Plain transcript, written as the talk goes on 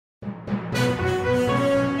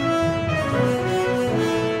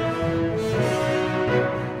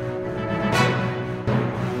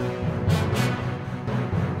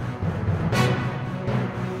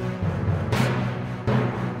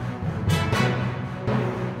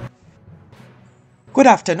Good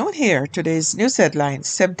afternoon here. Today's news headlines.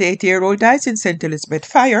 78-year-old dies in St. Elizabeth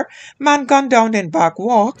fire. Man gunned down in Bog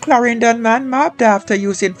Walk. Clarendon man mobbed after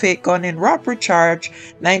using fake gun in robbery charge.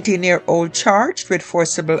 19-year-old charged with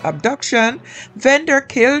forcible abduction. Vendor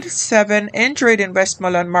killed, 7 injured in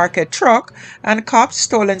Westmoreland market truck. And cops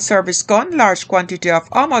stolen service gun. Large quantity of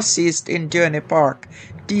ammo seized in Duhaney Park.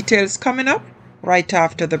 Details coming up right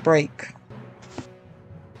after the break.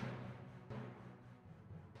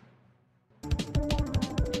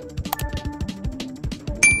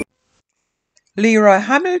 Leroy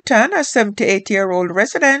Hamilton, a 78-year-old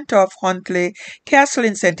resident of Huntley Castle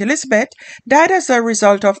in St. Elizabeth, died as a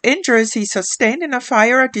result of injuries he sustained in a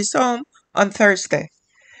fire at his home on Thursday.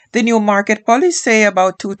 The Newmarket police say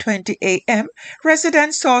about 2:20 a.m.,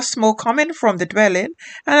 residents saw smoke coming from the dwelling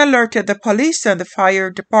and alerted the police and the fire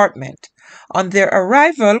department. On their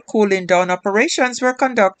arrival, cooling down operations were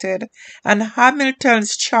conducted and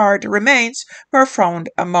Hamilton's charred remains were found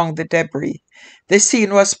among the debris. The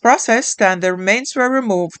scene was processed and the remains were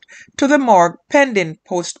removed to the morgue pending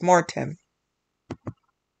post-mortem.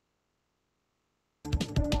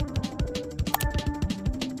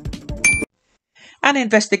 An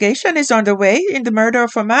investigation is underway in the murder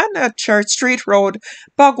of a man at Church Street Road,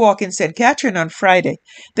 Bog Walk in St. Catherine on Friday.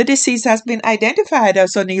 The deceased has been identified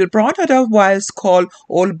as O'Neill Brown, otherwise called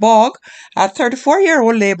Old Bog, a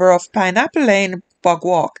 34-year-old laborer of Pineapple Lane, Bog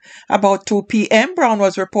Walk. About 2 p.m., Brown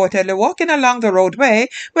was reportedly walking along the roadway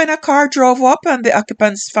when a car drove up and the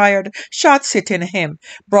occupants fired shots hitting him.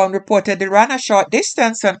 Brown reportedly ran a short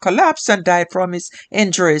distance and collapsed and died from his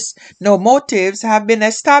injuries. No motives have been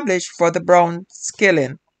established for the Brown's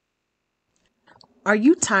killing. Are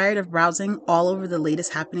you tired of browsing all over the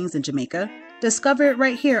latest happenings in Jamaica? Discover it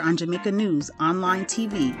right here on Jamaica News Online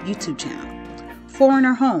TV YouTube channel. Foreign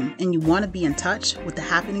or home and you want to be in touch with the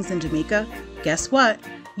happenings in Jamaica? Guess what?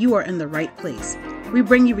 You are in the right place. We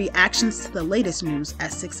bring you reactions to the latest news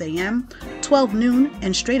at 6 a.m., 12 noon,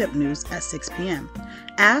 and straight up news at 6 p.m.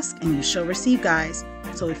 Ask and you shall receive, guys.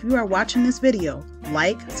 So if you are watching this video,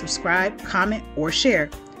 like, subscribe, comment, or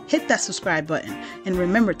share. Hit that subscribe button and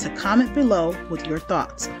remember to comment below with your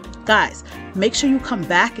thoughts. Guys, make sure you come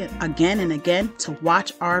back again and again to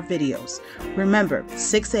watch our videos. Remember,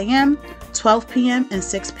 6 a.m., 12 p.m., and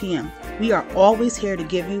 6 p.m. We are always here to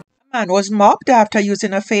give you. A man was mobbed after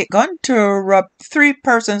using a fake gun to rob 3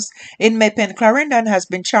 persons in Maypen, Clarendon, has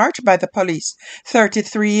been charged by the police.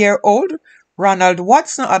 33-year-old Ronald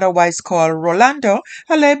Watson, otherwise called Rolando,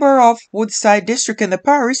 a laborer of Woodside District in the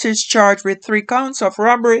parish, is charged with 3 counts of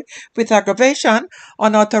robbery with aggravation,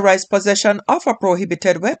 unauthorized possession of a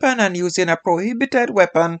prohibited weapon, and using a prohibited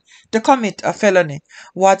weapon to commit a felony.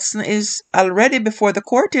 Watson is already before the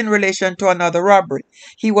court in relation to another robbery.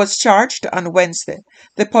 He was charged on Wednesday.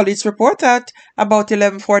 The police report that about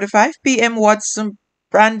 11:45 p.m. Watson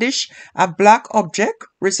brandished a black object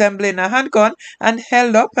resembling a handgun and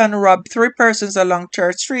held up and robbed 3 persons along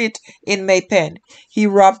Church Street in Maypen. He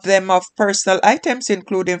robbed them of personal items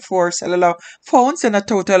including 4 cellular phones and a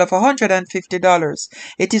total of $150.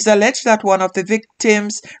 It is alleged that one of the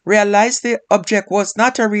victims realized the object was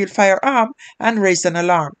not a real firearm and raised an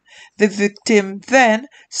alarm. The victim then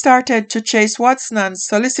started to chase Watson and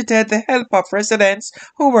solicited the help of residents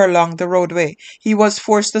who were along the roadway. He was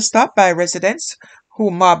forced to stop by residents who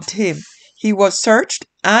mobbed him. He was searched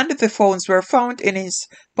and the phones were found in his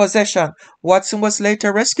possession. Watson was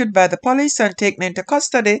later rescued by the police and taken into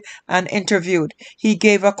custody and interviewed. He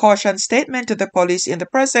gave a caution statement to the police in the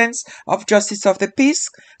presence of Justice of the Peace,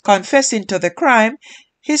 confessing to the crime.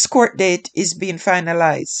 His court date is being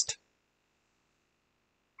finalized.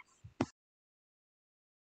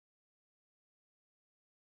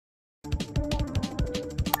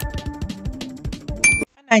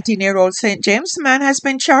 A 19-year-old St. James man has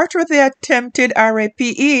been charged with the attempted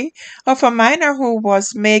rape of a minor who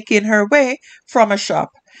was making her way from a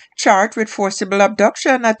shop. Charged with forcible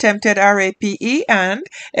abduction, attempted rape, and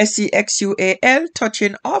sexual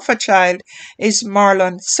touching of a child is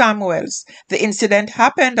Marlon Samuels. The incident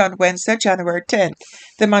happened on Wednesday, January 10th.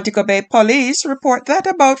 The Montego Bay police report that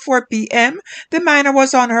about 4 p.m., the minor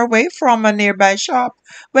was on her way from a nearby shop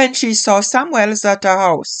when she saw Samuels at her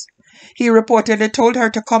house. He reportedly told her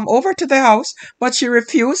to come over to the house, but she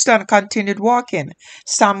refused and continued walking.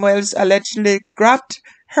 Samuels allegedly grabbed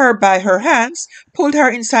her by her hands, pulled her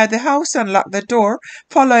inside the house and locked the door,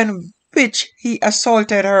 following which he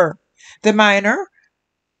assaulted her. The minor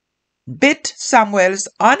bit Samuels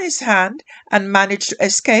on his hand and managed to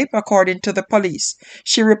escape, according to the police.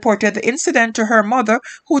 She reported the incident to her mother,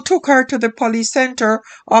 who took her to the police center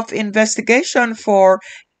of investigation for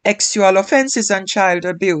sexual offenses and child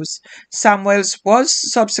abuse. Samuels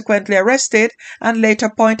was subsequently arrested and later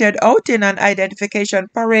pointed out in an identification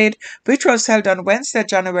parade which was held on Wednesday,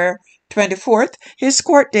 January 24th. His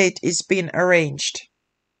court date is being arranged.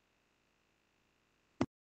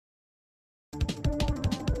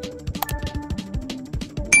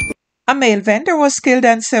 A male vendor was killed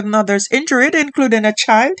and 7 others injured, including a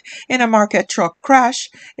child, in a market truck crash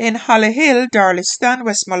in Holly Hill, Darliston,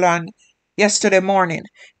 Westmoreland, yesterday morning.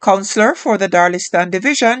 Councillor for the Darliston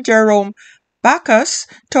Division, Jerome Bacchus,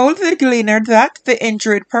 told the gleaner that the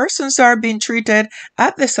injured persons are being treated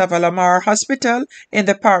at the Savalamar Hospital in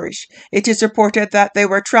the parish. It is reported that they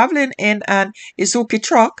were travelling in an Izuki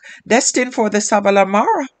truck destined for the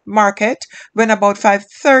Savalamar market when about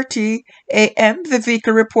 5:30 a.m. the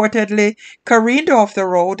vehicle reportedly careened off the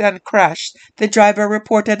road and crashed. The driver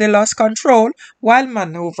reportedly lost control while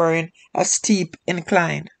maneuvering a steep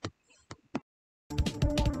incline.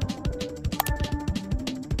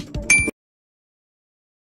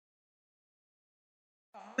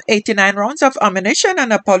 89 rounds of ammunition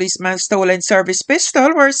and a policeman's stolen service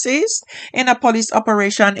pistol were seized in a police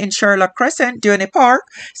operation in Sherlock Crescent, Duhaney Park,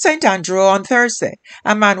 St. Andrew on Thursday.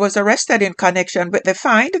 A man was arrested in connection with the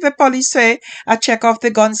find. The police say a check of the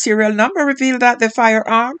gun serial number revealed that the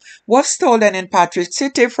firearm was stolen in Patrick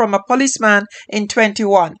City from a policeman in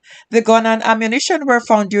 21. The gun and ammunition were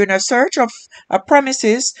found during a search of a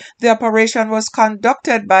premises. The operation was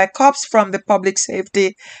conducted by cops from the Public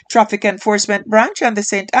Safety Traffic Enforcement Branch and the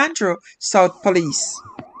St. Andrew South Police.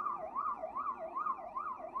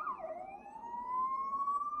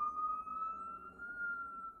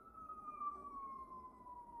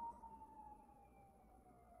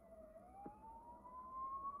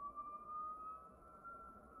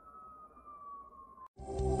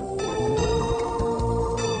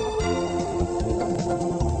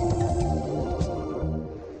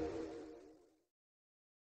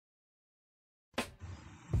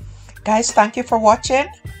 Guys, thank you for watching.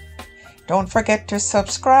 Don't forget to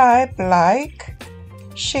subscribe, like,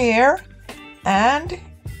 share, and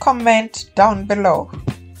comment down below.